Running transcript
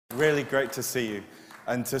Really great to see you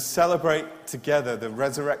and to celebrate together the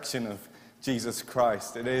resurrection of Jesus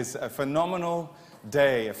Christ. It is a phenomenal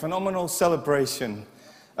day, a phenomenal celebration.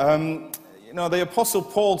 The Apostle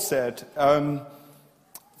Paul said,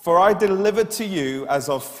 "For I delivered to you as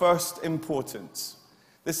of first importance."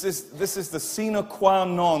 This is the sine qua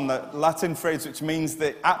non, that Latin phrase which means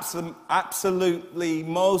the absolutely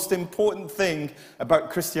most important thing about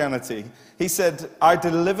Christianity. He said, "I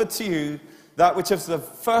delivered to you that which is of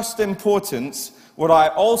first importance, what I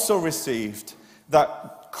also received,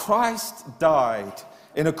 that Christ died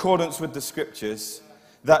in accordance with the Scriptures,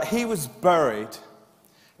 that he was buried,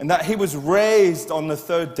 and that he was raised on the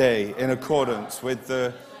third day in accordance with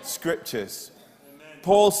the Scriptures."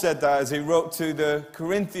 Paul said that as he wrote to the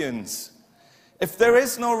Corinthians. If there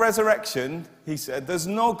is no resurrection, he said, there's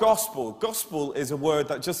no gospel. Gospel is a word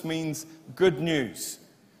that just means good news.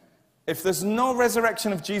 If there's no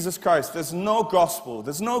resurrection of Jesus Christ, there's no gospel,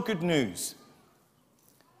 there's no good news.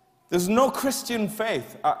 There's no Christian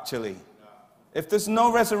faith, actually. If there's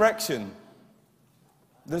no resurrection,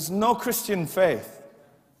 there's no Christian faith.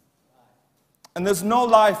 And there's no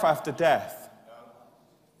life after death.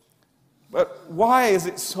 But why is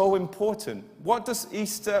it so important? What does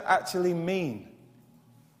Easter actually mean?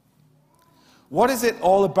 What is it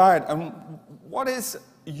all about? And what is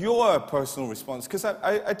your personal response? Because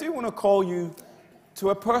I do want to call you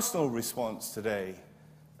to a personal response today.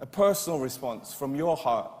 A personal response from your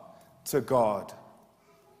heart to God.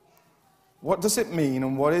 What does it mean,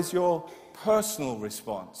 and what is your personal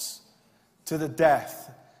response to the death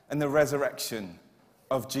and the resurrection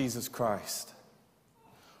of Jesus Christ?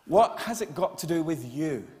 What has it got to do with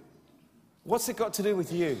you? What's it got to do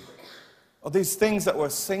with you? Are these things that we're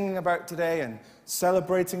singing about today and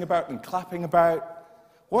celebrating about and clapping about?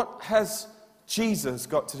 What has Jesus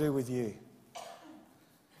got to do with you?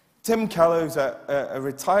 Tim Keller, who's a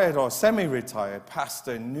retired or semi-retired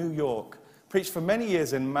pastor in New York, preached for many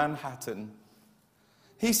years in Manhattan.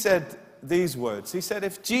 He said these words. He said,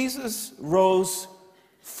 if Jesus rose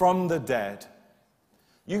from the dead,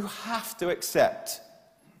 you have to accept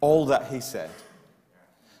all that he said.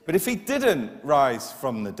 But if he didn't rise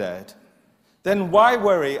from the dead, then why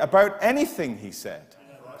worry about anything he said?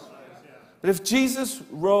 But if Jesus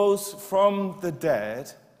rose from the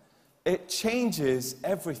dead, it changes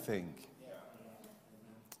everything.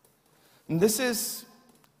 And this is,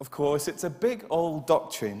 of course, it's a big old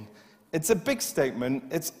doctrine. It's a big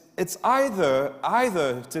statement. It's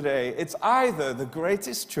either today, it's either the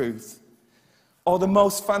greatest truth or the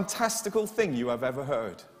most fantastical thing you have ever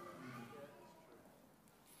heard.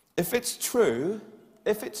 If it's true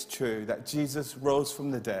that Jesus rose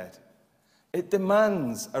from the dead, it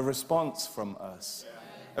demands a response from us,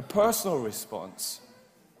 a personal response.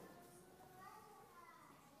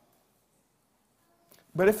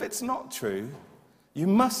 But if it's not true, you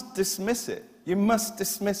must dismiss it. You must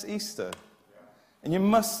dismiss Easter. And you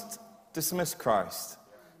must dismiss Christ.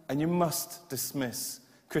 And you must dismiss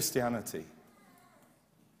Christianity.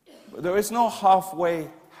 But there is no halfway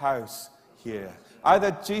house here.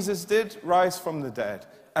 Either Jesus did rise from the dead,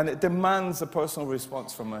 and it demands a personal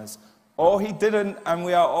response from us, or he didn't, and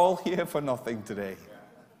we are all here for nothing today.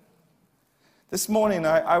 This morning,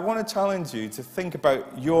 I want to challenge you to think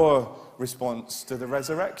about your response to the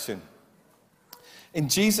resurrection. In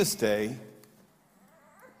Jesus' day,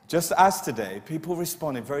 just as today, people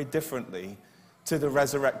responded very differently to the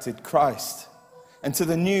resurrected Christ and to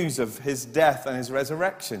the news of his death and his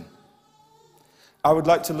resurrection. I would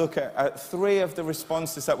like to look at three of the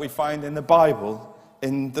responses that we find in the Bible,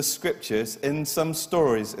 in the Scriptures, in some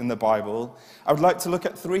stories in the Bible. I would like to look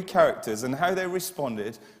at three characters and how they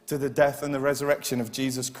responded to the death and the resurrection of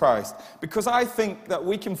Jesus Christ. Because I think that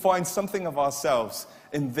we can find something of ourselves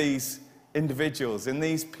in these individuals, in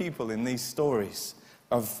these people, in these stories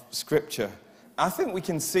of Scripture. I think we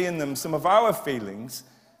can see in them some of our feelings,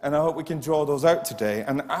 and I hope we can draw those out today,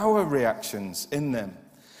 and our reactions in them.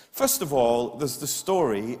 First of all, there's the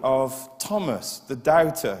story of Thomas, the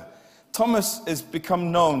doubter. Thomas has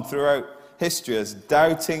become known throughout history as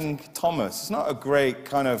Doubting Thomas. It's not a great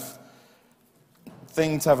kind of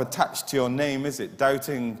thing to have attached to your name, is it?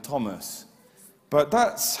 Doubting Thomas. But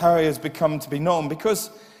that's how he has become to be known, because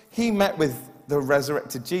he met with the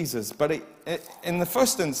resurrected Jesus. But in the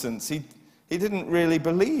first instance, he didn't really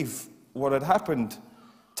believe what had happened.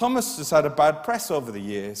 Thomas has had a bad press over the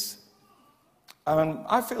years. And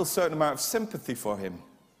I feel a certain amount of sympathy for him.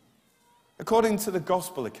 According to the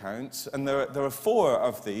gospel accounts, and there are four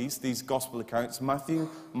of these gospel accounts, Matthew,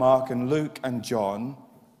 Mark, and Luke, and John,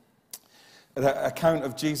 the account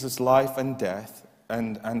of Jesus' life and death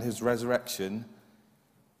and his resurrection.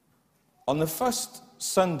 On the first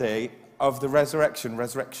Sunday of the resurrection,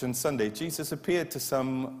 Resurrection Sunday, Jesus appeared to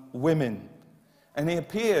some women. And he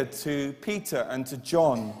appeared to Peter and to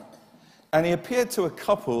John. And he appeared to a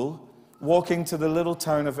couple walking to the little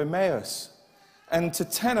town of Emmaus. And to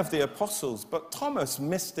 10 of the apostles. But Thomas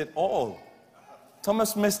missed it all.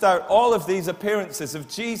 Thomas missed out all of these appearances of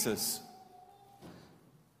Jesus.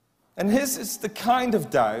 And his is the kind of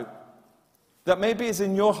doubt that maybe is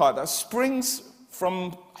in your heart, that springs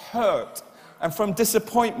from hurt and from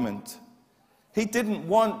disappointment. He didn't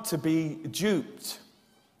want to be duped.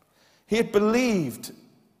 He had believed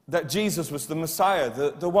that Jesus was the Messiah,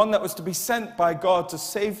 the one that was to be sent by God to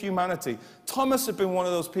save humanity. Thomas had been one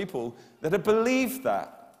of those people that had believed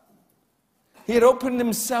that. He had opened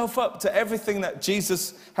himself up to everything that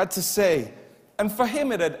Jesus had to say. And for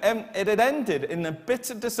him, it had ended in a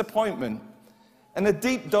bitter disappointment and a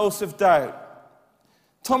deep dose of doubt.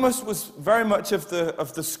 Thomas was very much of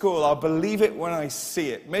the school, I'll believe it when I see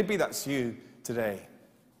it. Maybe that's you today.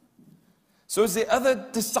 So as the other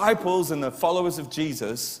disciples and the followers of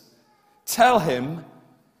Jesus tell him,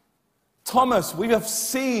 Thomas, we have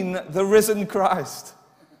seen the risen Christ.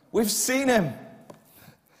 We've seen him.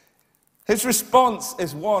 His response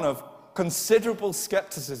is one of considerable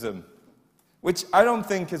skepticism, which I don't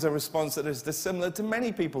think is a response that is dissimilar to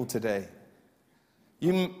many people today.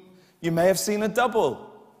 You may have seen a double.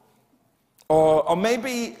 Or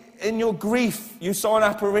maybe in your grief, you saw an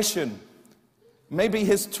apparition. Maybe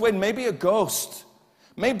his twin, maybe a ghost.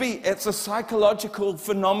 Maybe it's a psychological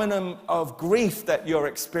phenomenon of grief that you're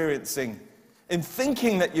experiencing in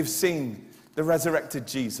thinking that you've seen the resurrected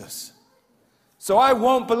Jesus. So I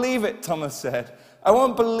won't believe it, Thomas said. I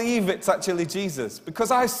won't believe it's actually Jesus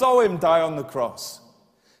because I saw him die on the cross.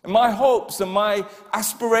 And my hopes and my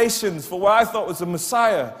aspirations for what I thought was the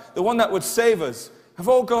Messiah, the one that would save us, have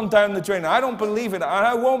all gone down the drain. I don't believe it, and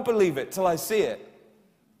I won't believe it till I see it.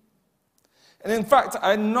 And in fact,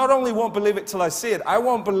 I not only won't believe it till I see it, I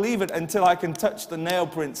won't believe it until I can touch the nail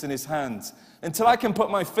prints in his hands, until I can put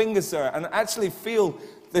my fingers there and actually feel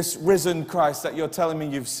this risen Christ that you're telling me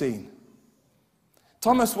you've seen.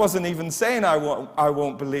 Thomas wasn't even saying, I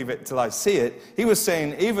won't believe it till I see it. He was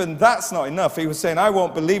saying, even that's not enough. He was saying, I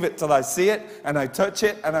won't believe it till I see it, and I touch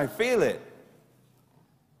it, and I feel it.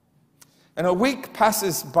 And a week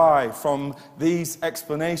passes by from these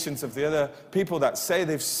explanations of the other people that say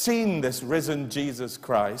they've seen this risen Jesus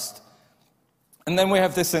Christ. And then we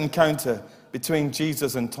have this encounter between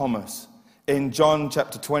Jesus and Thomas in John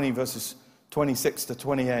chapter 20, verses 26 to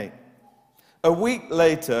 28. A week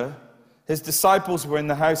later, his disciples were in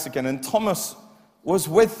the house again, and Thomas was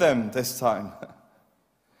with them this time.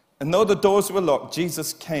 And though the doors were locked,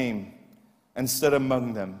 Jesus came and stood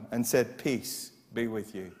among them and said, "Peace be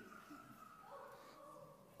with you."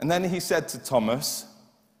 And then he said to Thomas,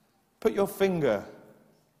 "Put your finger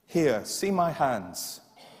here, see my hands,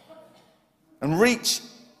 and reach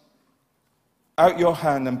out your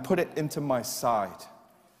hand and put it into my side.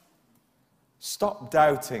 Stop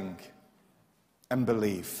doubting and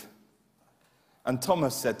believe." And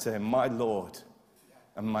Thomas said to him, "My Lord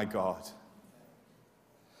and my God."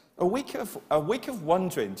 A week of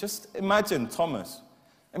wondering. Just imagine Thomas.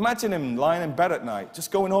 Imagine him lying in bed at night, just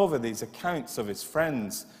going over these accounts of his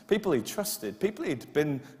friends, people he trusted, people he'd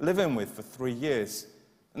been living with for 3 years.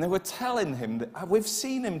 And they were telling him that, "We've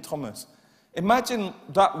seen him, Thomas." Imagine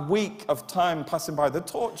that week of time passing by, the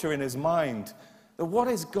torture in his mind. What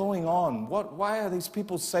is going on? Why are these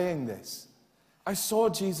people saying this? I saw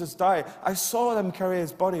Jesus die. I saw them carry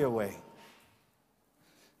his body away.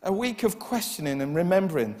 A week of questioning and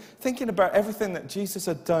remembering, thinking about everything that Jesus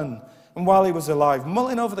had done and while he was alive,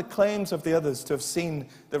 mulling over the claims of the others to have seen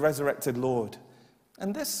the resurrected Lord.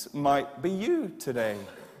 And this might be you today.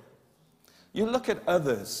 You look at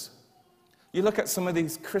others. You look at some of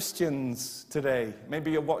these Christians today,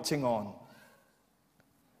 maybe you're watching on,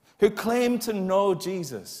 who claim to know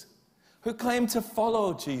Jesus, who claim to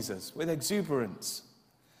follow Jesus with exuberance.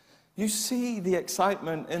 You see the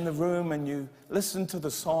excitement in the room and you listen to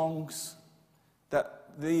the songs that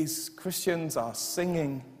these Christians are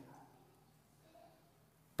singing.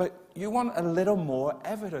 But you want a little more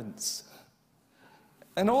evidence.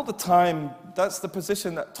 And all the time, that's the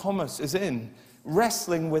position that Thomas is in,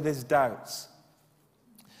 wrestling with his doubts.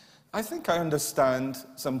 I think I understand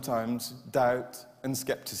sometimes doubt and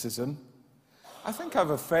skepticism. I think I have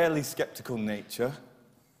a fairly skeptical nature.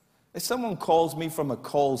 If someone calls me from a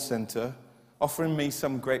call center offering me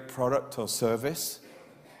some great product or service,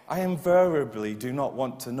 I invariably do not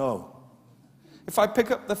want to know. If I pick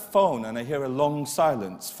up the phone and I hear a long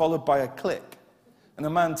silence followed by a click and a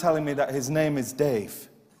man telling me that his name is Dave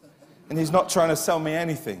and he's not trying to sell me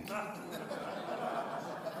anything,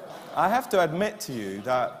 I have to admit to you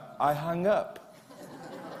that I hung up.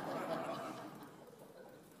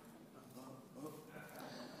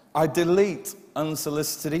 I delete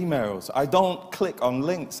unsolicited emails. I don't click on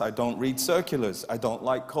links. I don't read circulars. I don't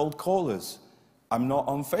like cold callers. I'm not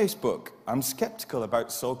on Facebook. I'm skeptical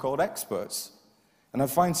about so-called experts. And I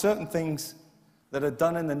find certain things that are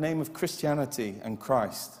done in the name of Christianity and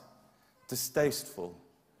Christ distasteful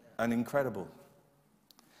and incredible.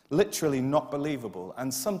 Literally not believable,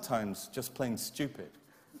 and sometimes just plain stupid.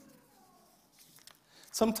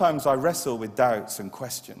 Sometimes I wrestle with doubts and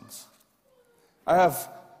questions. I have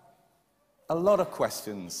a lot of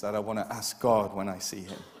questions that I want to ask God when I see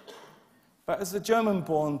him. But as the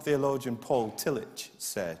German-born theologian Paul Tillich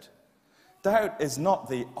said, doubt is not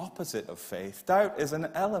the opposite of faith. Doubt is an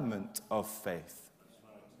element of faith.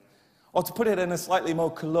 Or to put it in a slightly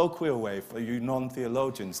more colloquial way for you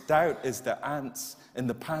non-theologians, doubt is the ants in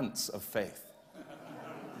the pants of faith.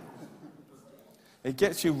 It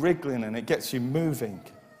gets you wriggling and it gets you moving.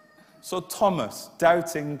 So Thomas,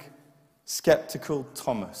 doubting, skeptical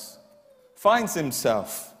Thomas, finds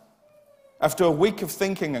himself, after a week of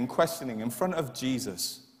thinking and questioning, in front of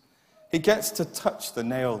Jesus. He gets to touch the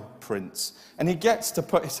nail prints, and he gets to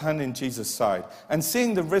put his hand in Jesus' side. And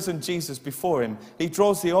seeing the risen Jesus before him, he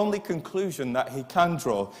draws the only conclusion that he can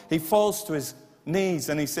draw. He falls to his knees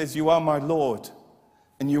and he says, "You are my Lord,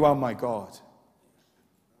 and you are my God."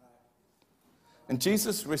 And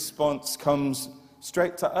Jesus' response comes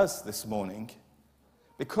straight to us this morning.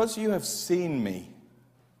 "Because you have seen me,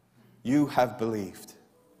 you have believed.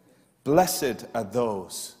 Blessed are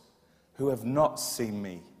those who have not seen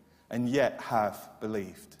me and yet have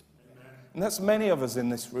believed." Amen. And that's many of us in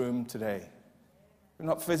this room today. We're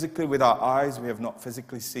not physically with our eyes, we have not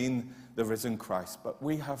physically seen the risen Christ, but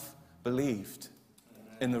we have believed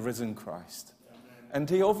in the risen Christ. Amen. And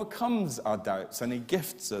he overcomes our doubts and he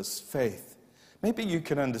gifts us faith. Maybe you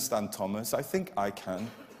can understand Thomas. I think I can.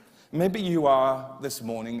 Maybe you are this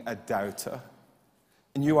morning a doubter.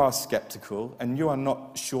 And you are skeptical, and you are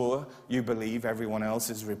not sure you believe everyone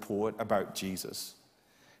else's report about Jesus.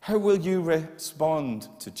 How will you respond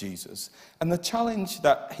to Jesus? And the challenge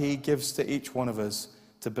that he gives to each one of us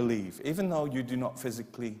to believe, even though you do not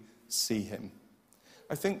physically see him.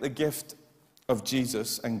 I think the gift of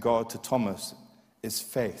Jesus and God to Thomas is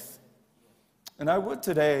faith. And I would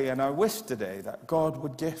today, and I wish today, that God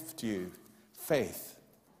would gift you faith.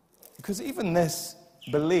 Because even this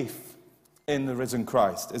belief in the risen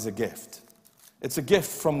Christ is a gift. It's a gift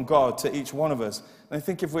from God to each one of us. And I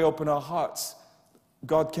think if we open our hearts,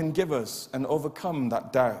 God can give us and overcome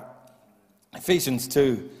that doubt. Ephesians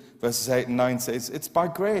 2, verses 8 and 9 says, "It's by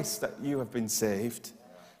grace that you have been saved,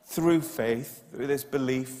 through faith, through this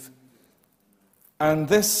belief. And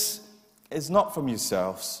this is not from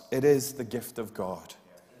yourselves, it is the gift of God.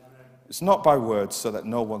 It's not by words, so that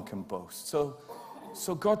no one can boast."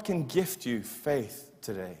 So God can gift you faith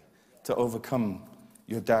today to overcome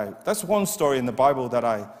your doubt. That's one story in the Bible that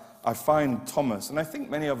I find Thomas, and I think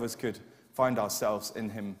many of us could find ourselves in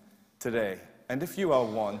him today. And if you are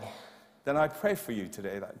one, then I pray for you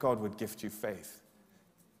today that God would gift you faith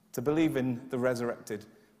to believe in the resurrected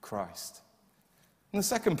Christ. And the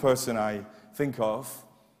second person I think of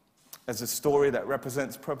as a story that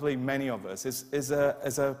represents probably many of us is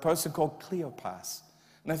a person called Cleopas.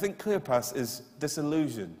 And I think Cleopas is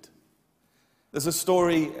disillusioned. There's a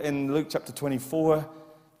story in Luke chapter 24,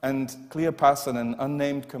 and Cleopas and an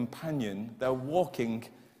unnamed companion, they're walking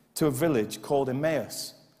to a village called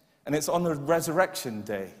Emmaus. And it's on the resurrection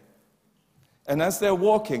day. And as they're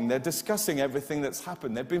walking, they're discussing everything that's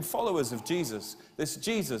happened. They've been followers of Jesus, this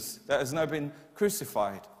Jesus that has now been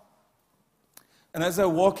crucified. And as they're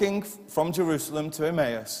walking from Jerusalem to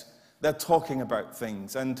Emmaus, they're talking about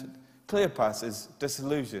things. And Cleopas is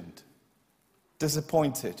disillusioned,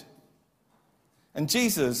 disappointed. And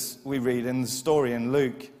Jesus, we read in the story in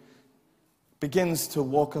Luke, begins to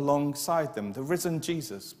walk alongside them. The risen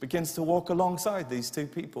Jesus begins to walk alongside these two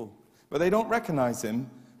people. But they don't recognize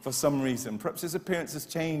him for some reason. Perhaps his appearance has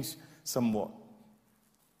changed somewhat.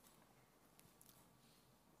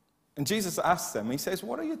 And Jesus asks them, he says,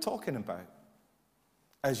 "What are you talking about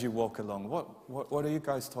as you walk along? What are you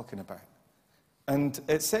guys talking about?" And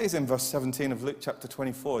it says in verse 17 of Luke chapter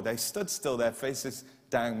 24, they stood still, their faces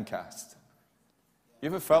downcast. You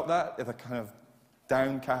ever felt that? They're kind of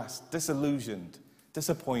downcast, disillusioned,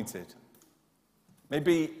 disappointed,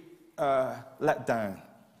 maybe let down.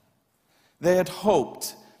 They had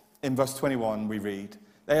hoped, in verse 21 we read,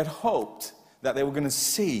 they had hoped that they were going to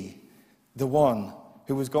see the one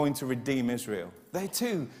who was going to redeem Israel. They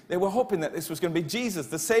too, they were hoping that this was going to be Jesus,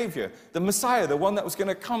 the Savior, the Messiah, the one that was going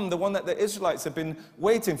to come, the one that the Israelites had been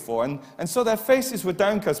waiting for. And so their faces were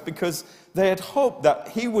downcast because they had hoped that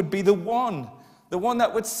he would be the one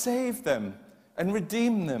that would save them and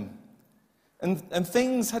redeem them. And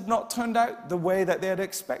things had not turned out the way that they had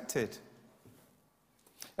expected.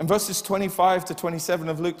 In verses 25 to 27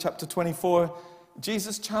 of Luke chapter 24,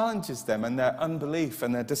 Jesus challenges them and their unbelief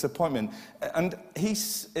and their disappointment. And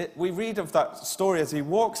we read of that story as he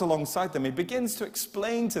walks alongside them. He begins to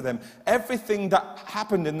explain to them everything that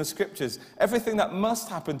happened in the scriptures, everything that must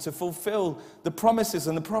happen to fulfill the promises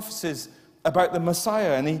and the prophecies about the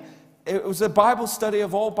Messiah. And it was a Bible study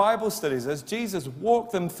of all Bible studies as Jesus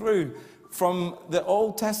walked them through from the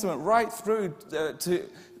Old Testament right through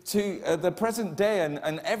to the present day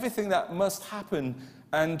and everything that must happen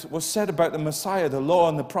and was said about the Messiah, the law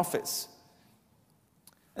and the prophets.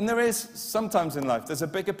 And there is, sometimes in life, there's a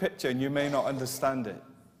bigger picture and you may not understand it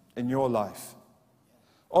in your life.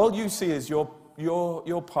 All you see is your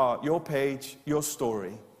part, your page, your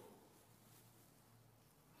story.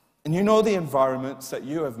 And you know the environments that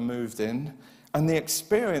you have moved in and the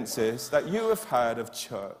experiences that you have had of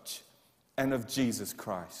church and of Jesus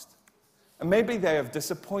Christ. And maybe they have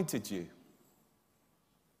disappointed you.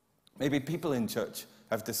 Maybe people in church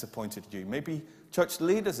have disappointed you. Maybe church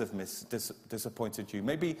leaders have disappointed you.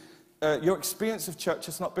 Maybe your experience of church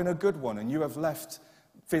has not been a good one and you have left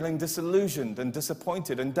feeling disillusioned and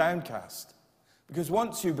disappointed and downcast. Because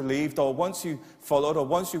once you believed or once you followed or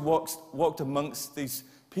once you walked amongst these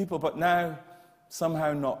people, but now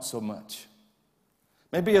somehow not so much.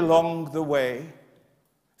 Maybe along the way,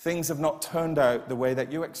 things have not turned out the way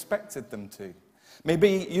that you expected them to.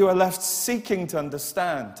 Maybe you are left seeking to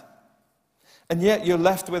understand. And yet you're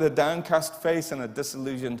left with a downcast face and a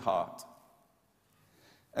disillusioned heart.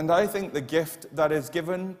 And I think the gift that is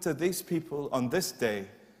given to these people on this day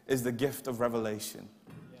is the gift of revelation.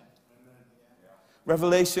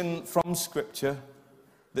 Revelation from Scripture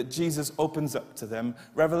that Jesus opens up to them.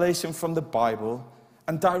 Revelation from the Bible.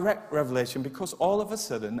 And direct revelation because all of a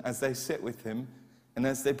sudden, as they sit with him and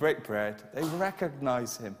as they break bread, they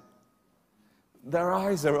recognize him. Their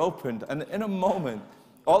eyes are opened and in a moment,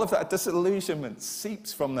 all of that disillusionment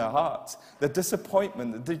seeps from their hearts. The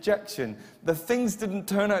disappointment, the dejection, the things didn't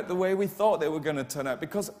turn out the way we thought they were going to turn out.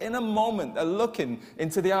 Because in a moment, they're looking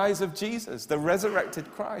into the eyes of Jesus, the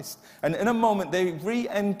resurrected Christ. And in a moment, they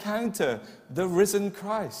re-encounter the risen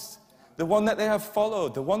Christ. The one that they have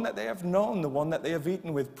followed, the one that they have known, the one that they have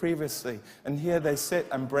eaten with previously. And here they sit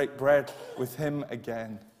and break bread with him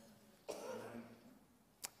again.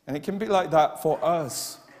 And it can be like that for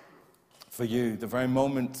us. For you, the very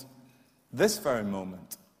moment, this very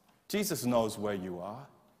moment, Jesus knows where you are.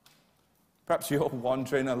 Perhaps you're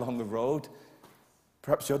wandering along the road.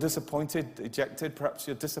 Perhaps you're disappointed, dejected. Perhaps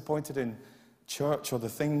you're disappointed in church or the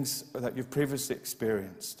things that you've previously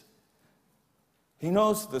experienced. He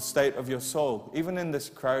knows the state of your soul, even in this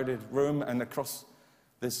crowded room and across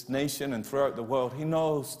this nation and throughout the world. He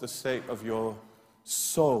knows the state of your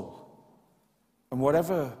soul. And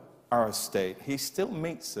whatever our state, he still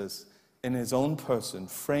meets us in his own person,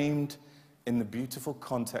 framed in the beautiful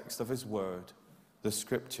context of his word, the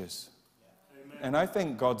scriptures. Amen. And I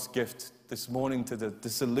think God's gift this morning to the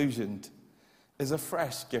disillusioned is a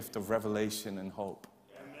fresh gift of revelation and hope.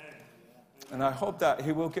 Amen. And I hope that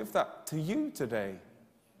he will give that to you today.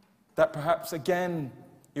 That perhaps again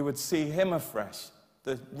you would see him afresh,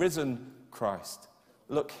 the risen Christ.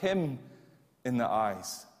 Look him in the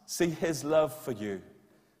eyes. See his love for you.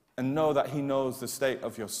 And know that he knows the state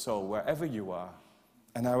of your soul, wherever you are,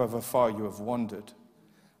 and however far you have wandered.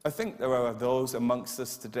 I think there are those amongst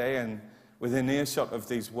us today, and within earshot of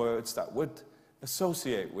these words, that would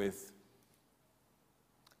associate with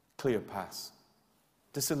Cleopas,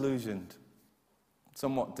 disillusioned,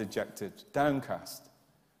 somewhat dejected, downcast.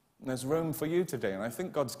 And there's room for you today, and I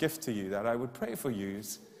think God's gift to you that I would pray for you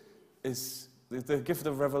is the gift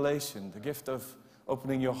of revelation, the gift of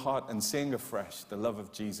opening your heart and seeing afresh the love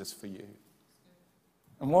of Jesus for you.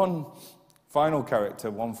 And one final character,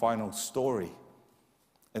 one final story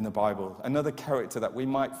in the Bible, another character that we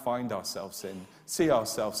might find ourselves in, see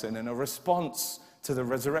ourselves in a response to the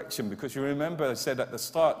resurrection. Because you remember I said at the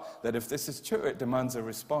start that if this is true, it demands a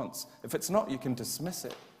response. If it's not, you can dismiss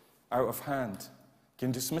it out of hand. You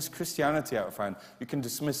can dismiss Christianity out of hand. You can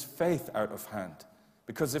dismiss faith out of hand.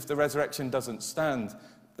 Because if the resurrection doesn't stand,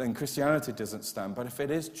 then Christianity doesn't stand. But if it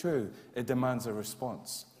is true, it demands a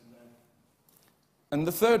response. Amen. And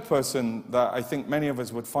the third person that I think many of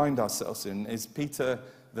us would find ourselves in is Peter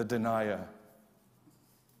the denier.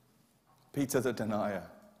 Peter the denier.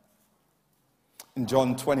 In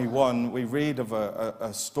John 21, we read of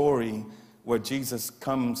a story where Jesus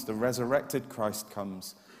comes, the resurrected Christ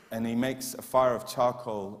comes, and he makes a fire of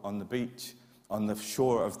charcoal on the beach, on the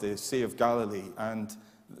shore of the Sea of Galilee, and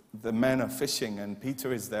the men are fishing, and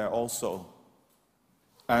Peter is there also.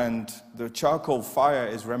 And the charcoal fire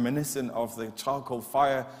is reminiscent of the charcoal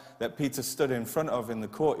fire that Peter stood in front of in the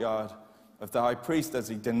courtyard of the high priest as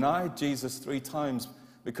he denied Jesus 3 times,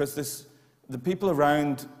 because the people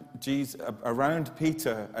around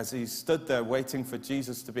Peter, as he stood there waiting for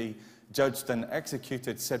Jesus to be judged and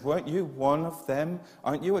executed, said, "Weren't you one of them?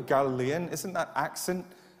 Aren't you a Galilean? Isn't that accent?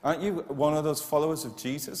 Aren't you one of those followers of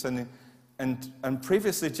Jesus?" And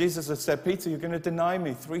previously Jesus had said, "Peter, you're going to deny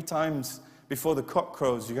me 3 times before the cock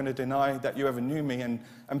crows. You're going to deny that you ever knew me."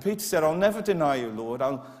 And Peter said, "I'll never deny you, Lord.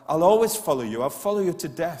 I'll always follow you. I'll follow you to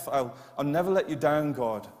death. I'll never let you down,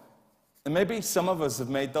 God." And maybe some of us have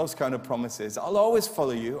made those kind of promises. "I'll always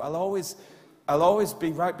follow you. I'll always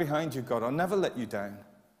be right behind you, God. I'll never let you down."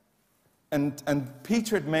 And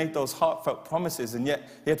Peter had made those heartfelt promises, and yet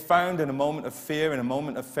he had found in a moment of fear, in a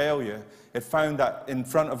moment of failure, he had found that in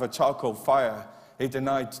front of a charcoal fire, he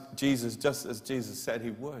denied Jesus just as Jesus said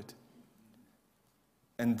he would.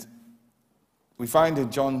 And we find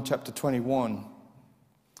in John chapter 21,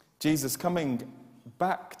 Jesus coming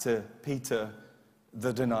back to Peter,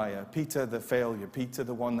 the denier, Peter the failure, Peter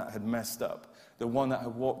the one that had messed up, the one that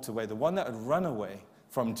had walked away, the one that had run away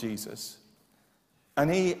from Jesus. And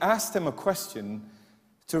he asked him a question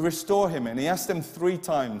to restore him, and he asked him 3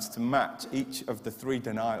 times to match each of the 3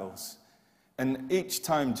 denials. And each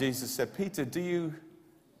time Jesus said, "Peter, do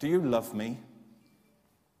you love me?"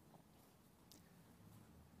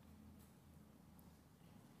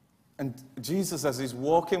 And Jesus, as he's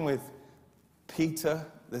walking with Peter,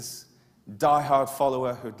 this diehard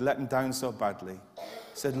follower who'd let him down so badly,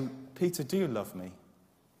 said, "Peter, do you love me?"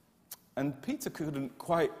 And Peter couldn't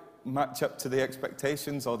quite match up to the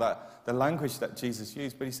expectations or the language that Jesus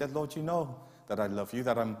used, but he said, "Lord, you know that I love you,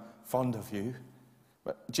 that I'm fond of you."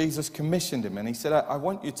 But Jesus commissioned him, and he said, I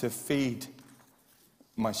want you to feed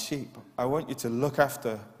my sheep. I want you to look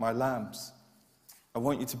after my lambs. I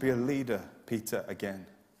want you to be a leader, Peter, again.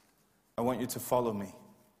 I want you to follow me.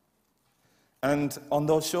 And on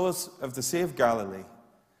those shores of the Sea of Galilee,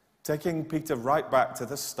 taking Peter right back to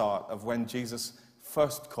the start of when Jesus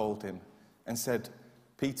first called him and said,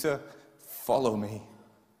 "Peter, follow me."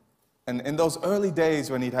 And in those early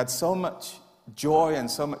days when he'd had so much joy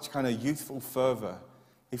and so much kind of youthful fervor,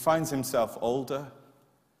 he finds himself older,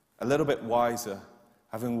 a little bit wiser,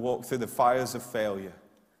 having walked through the fires of failure,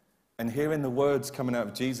 and hearing the words coming out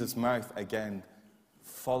of Jesus' mouth again,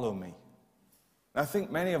 "Follow me." And I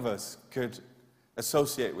think many of us could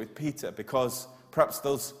associate with Peter, because perhaps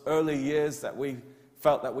those early years that we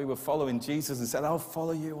felt that we were following Jesus and said, "I'll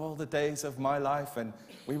follow you all the days of my life." And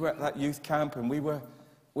we were at that youth camp, and we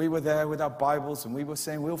were there with our Bibles, and we were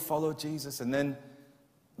saying, "We'll follow Jesus." And then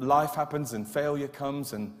life happens, and failure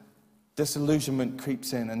comes, and disillusionment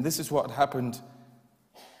creeps in. And this is what happened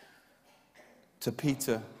to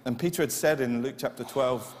Peter. And Peter had said in Luke chapter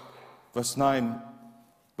 12, verse 9,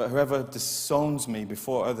 "But whoever disowns me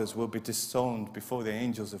before others will be disowned before the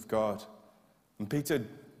angels of God." And Peter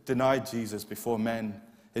denied Jesus before men.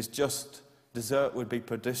 His just desert would be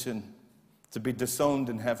perdition, to be disowned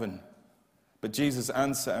in heaven. But Jesus'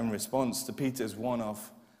 answer and response to Peter is one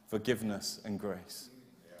of forgiveness and grace.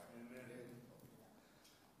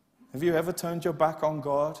 Have you ever turned your back on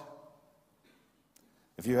God?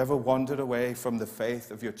 Have you ever wandered away from the faith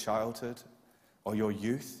of your childhood or your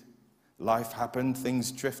youth? Life happened,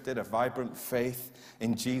 things drifted, a vibrant faith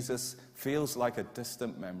in Jesus feels like a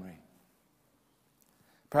distant memory.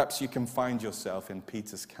 Perhaps you can find yourself in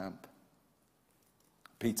Peter's camp.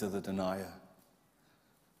 Peter the denier.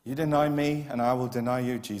 "You deny me, and I will deny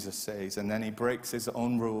you," Jesus says. And then he breaks his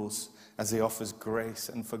own rules as he offers grace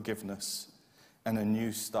and forgiveness and a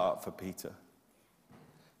new start for Peter.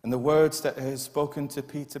 And the words that he has spoken to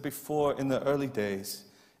Peter before in the early days,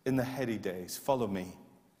 in the heady days, "Follow me,"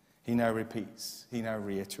 he now repeats, he now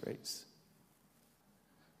reiterates.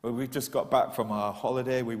 Well, we've just got back from our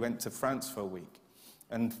holiday. We went to France for a week.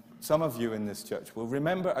 And some of you in this church will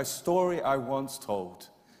remember a story I once told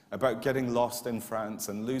about getting lost in France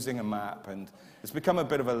and losing a map. And it's become a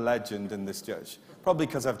bit of a legend in this church, probably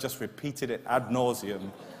because I've just repeated it ad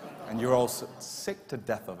nauseum, and you're all sick to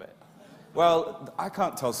death of it. Well, I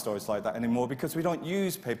can't tell stories like that anymore because we don't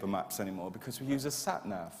use paper maps anymore, because we use a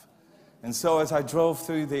sat-nav. And so as I drove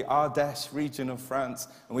through the Ardèche region of France,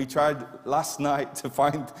 and we tried last night to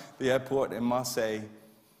find the airport in Marseille,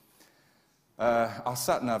 our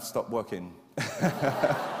sat-nav stopped working.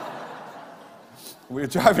 We were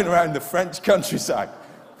driving around the French countryside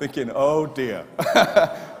thinking, oh dear,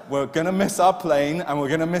 we're going to miss our plane and we're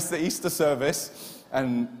going to miss the Easter service,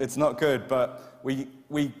 and it's not good. But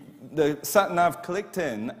the sat-nav clicked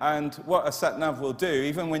in, and what a sat-nav will do,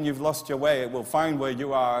 even when you've lost your way, it will find where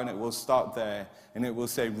you are and it will start there, and it will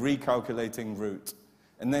say recalculating route.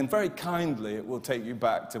 And then very kindly it will take you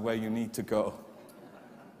back to where you need to go.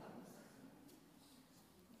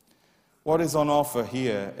 What is on offer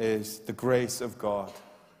here is the grace of God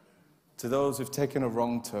to those who've taken a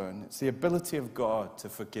wrong turn. It's the ability of God to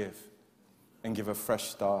forgive and give a fresh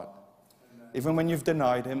start. Even when you've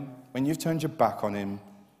denied him, when you've turned your back on him,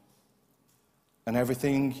 and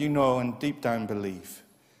everything you know and deep down believe,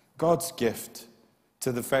 God's gift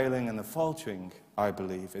to the failing and the faltering, I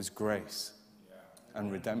believe, is grace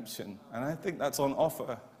and redemption. And I think that's on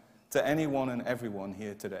offer to anyone and everyone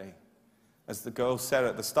here today. As the girls said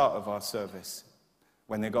at the start of our service,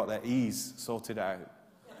 when they got their E's sorted out,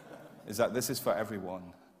 is that this is for everyone.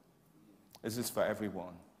 This is for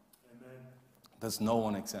everyone. Amen. There's no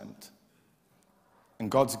one exempt. And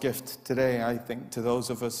God's gift today, I think, to those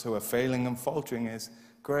of us who are failing and faltering is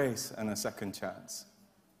grace and a second chance.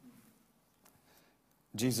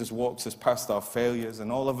 Jesus walks us past our failures,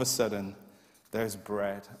 and all of a sudden, there's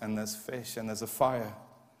bread, and there's fish, and there's a fire.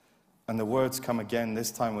 And the words come again,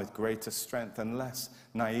 this time with greater strength and less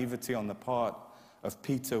naivety on the part of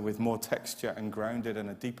Peter, with more texture and grounded in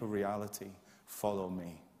a deeper reality. Follow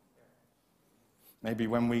me. Maybe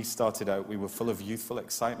when we started out, we were full of youthful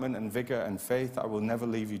excitement and vigor and faith. I will never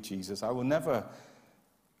leave you, Jesus. I will never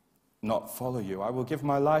not follow you. I will give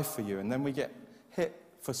my life for you. And then we get hit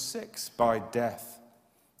for 6 by death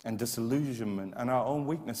and disillusionment and our own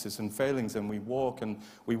weaknesses and failings, and we walk and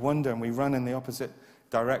we wonder and we run in the opposite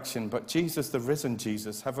direction. But Jesus, the risen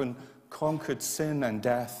Jesus, having conquered sin and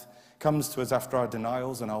death, comes to us after our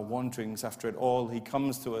denials and our wanderings. After it all, he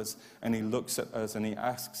comes to us and he looks at us and he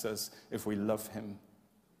asks us if we love him.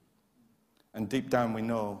 And deep down we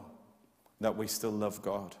know that we still love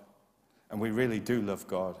God. And we really do love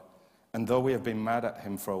God. And though we have been mad at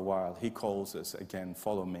him for a while, he calls us again,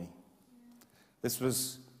 follow me. This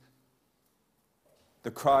was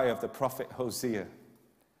the cry of the prophet Hosea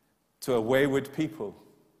to a wayward people.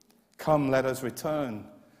 Come, let us return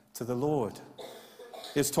to the Lord.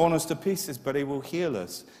 He has torn us to pieces, but he will heal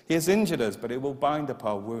us. He has injured us, but he will bind up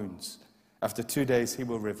our wounds. After 2 days, he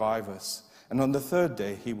will revive us. And on the 3rd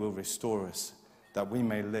day, he will restore us, that we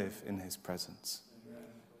may live in his presence. Amen.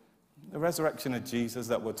 The resurrection of Jesus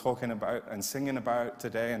that we're talking about and singing about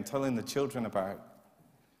today and telling the children about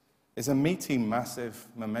is a meaty, massive,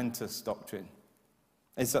 momentous doctrine.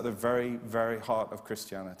 It's at the very, very heart of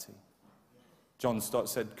Christianity. John Stott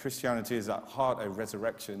said Christianity is at heart a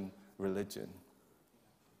resurrection religion.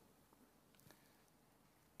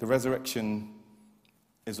 The resurrection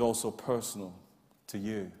is also personal to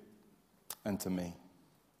you and to me.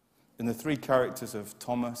 In the 3 characters of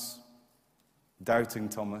Thomas, doubting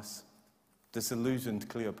Thomas, disillusioned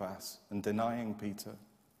Cleopas, and denying Peter,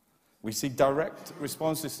 we see direct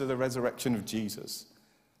responses to the resurrection of Jesus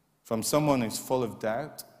from someone who's full of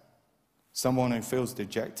doubt, someone who feels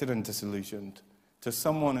dejected and disillusioned, to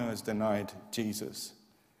someone who has denied Jesus.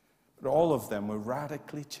 But all of them were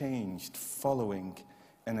radically changed following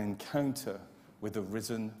an encounter with the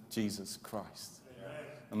risen Jesus Christ. Amen.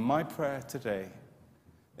 And my prayer today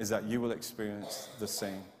is that you will experience the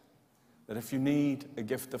same. That if you need a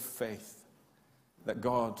gift of faith, that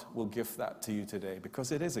God will give that to you today,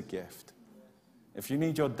 because it is a gift. If you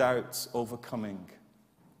need your doubts overcoming,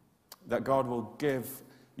 that God will give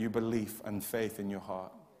you belief and faith in your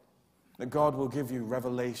heart. That God will give you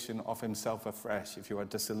revelation of himself afresh if you are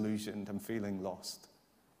disillusioned and feeling lost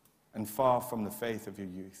and far from the faith of your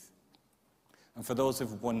youth. And for those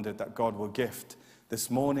who've wondered, that God will gift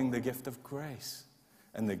this morning the gift of grace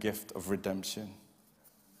and the gift of redemption.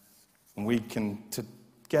 And we can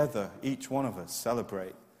together, each one of us,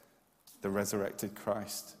 celebrate the resurrected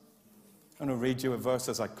Christ. I'm going to read you a verse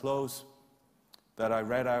as I close that I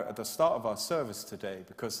read out at the start of our service today,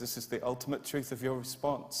 because this is the ultimate truth of your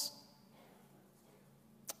response.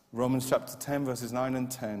 Romans chapter 10, verses 9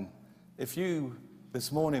 and 10. If you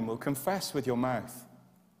this morning will confess with your mouth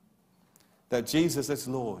that Jesus is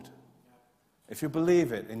Lord, if you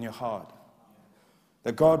believe it in your heart,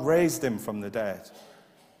 that God raised him from the dead,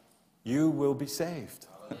 you will be saved.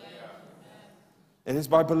 It is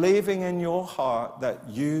by believing in your heart that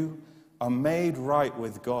you are made right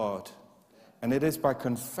with God, and it is by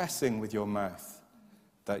confessing with your mouth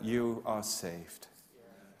that you are saved.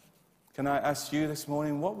 Can I ask you this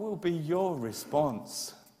morning, what will be your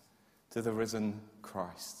response to the risen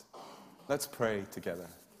Christ? Let's pray together.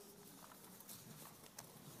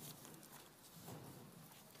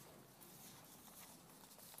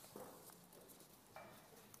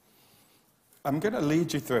 I'm going to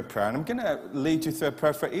lead you through a prayer, and I'm going to lead you through a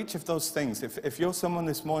prayer for each of those things. If you're someone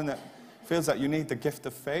this morning that feels that you need the gift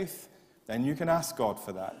of faith, then you can ask God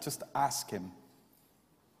for that. Just ask him.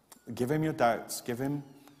 Give him your doubts. Give him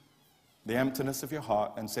the emptiness of your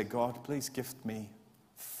heart and say, God, please gift me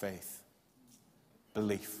faith,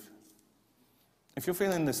 belief. If you're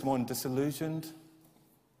feeling this morning disillusioned,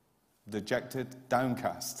 dejected,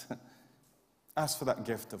 downcast, ask for that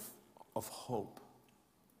gift of hope.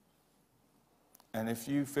 And if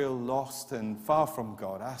you feel lost and far from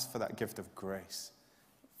God, ask for that gift of grace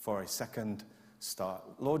for a second start.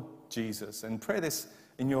 Lord Jesus, and pray this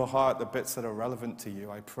in your heart, the bits that are relevant to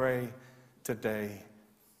you. I pray today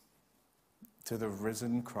to the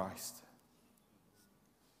risen Christ.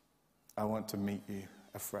 I want to meet you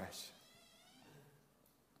afresh.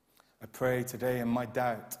 I pray today in my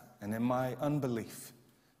doubt and in my unbelief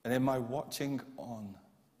and in my watching on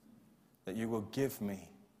that you will give me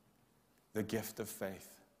the gift of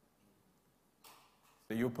faith.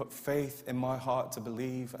 That you'll put faith in my heart to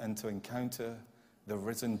believe and to encounter the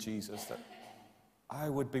risen Jesus, that I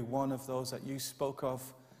would be one of those that you spoke of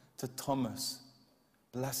to Thomas.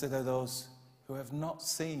 Blessed are those who have not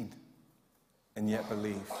seen and yet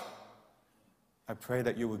believe. I pray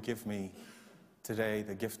that you will give me today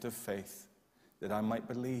the gift of faith, that I might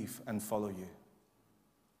believe and follow you.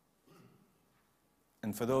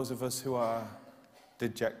 And for those of us who are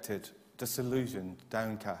dejected, disillusioned,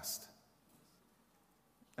 downcast,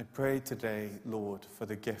 I pray today, Lord, for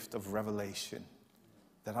the gift of revelation,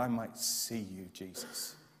 that I might see you,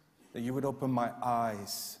 Jesus. That you would open my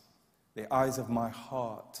eyes, the eyes of my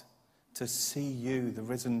heart, to see you, the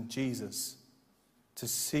risen Jesus, to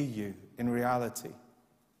see you in reality.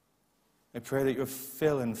 I pray that you would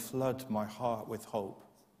fill and flood my heart with hope.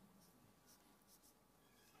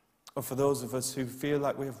 Or for those of us who feel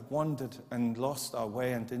like we have wandered and lost our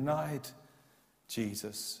way and denied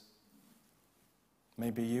Jesus,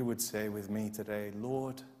 maybe you would say with me today,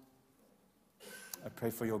 Lord, I pray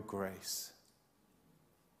for your grace.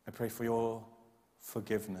 I pray for your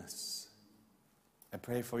forgiveness. I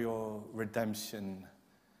pray for your redemption.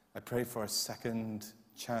 I pray for a second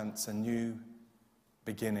chance, a new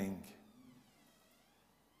beginning.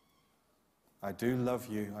 I do love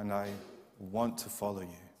you and I want to follow you.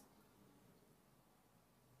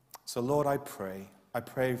 So Lord, I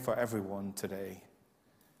pray for everyone today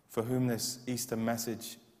for whom this Easter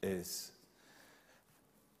message is.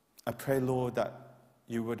 I pray, Lord, that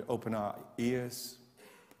you would open our ears,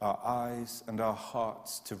 our eyes, and our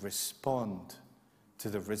hearts to respond to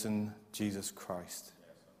the risen Jesus Christ.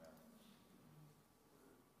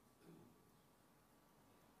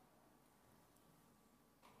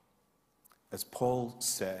 As Paul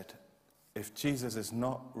said, if Jesus is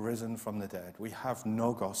not risen from the dead, we have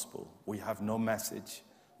no gospel, we have no message,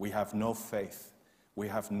 we have no faith, we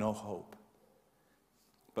have no hope.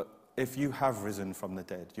 But if you have risen from the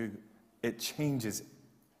dead, it changes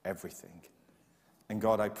everything. And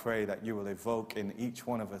God, I pray that you will evoke in each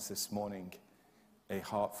one of us this morning a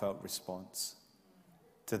heartfelt response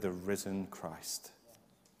to the risen Christ.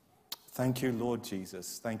 Thank you, Lord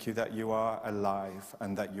Jesus. Thank you that you are alive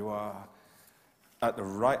and that you are at the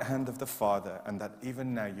right hand of the Father, and that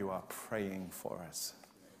even now you are praying for us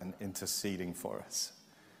and interceding for us.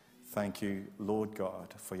 Thank you, Lord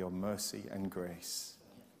God, for your mercy and grace.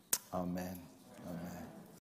 Amen. Amen.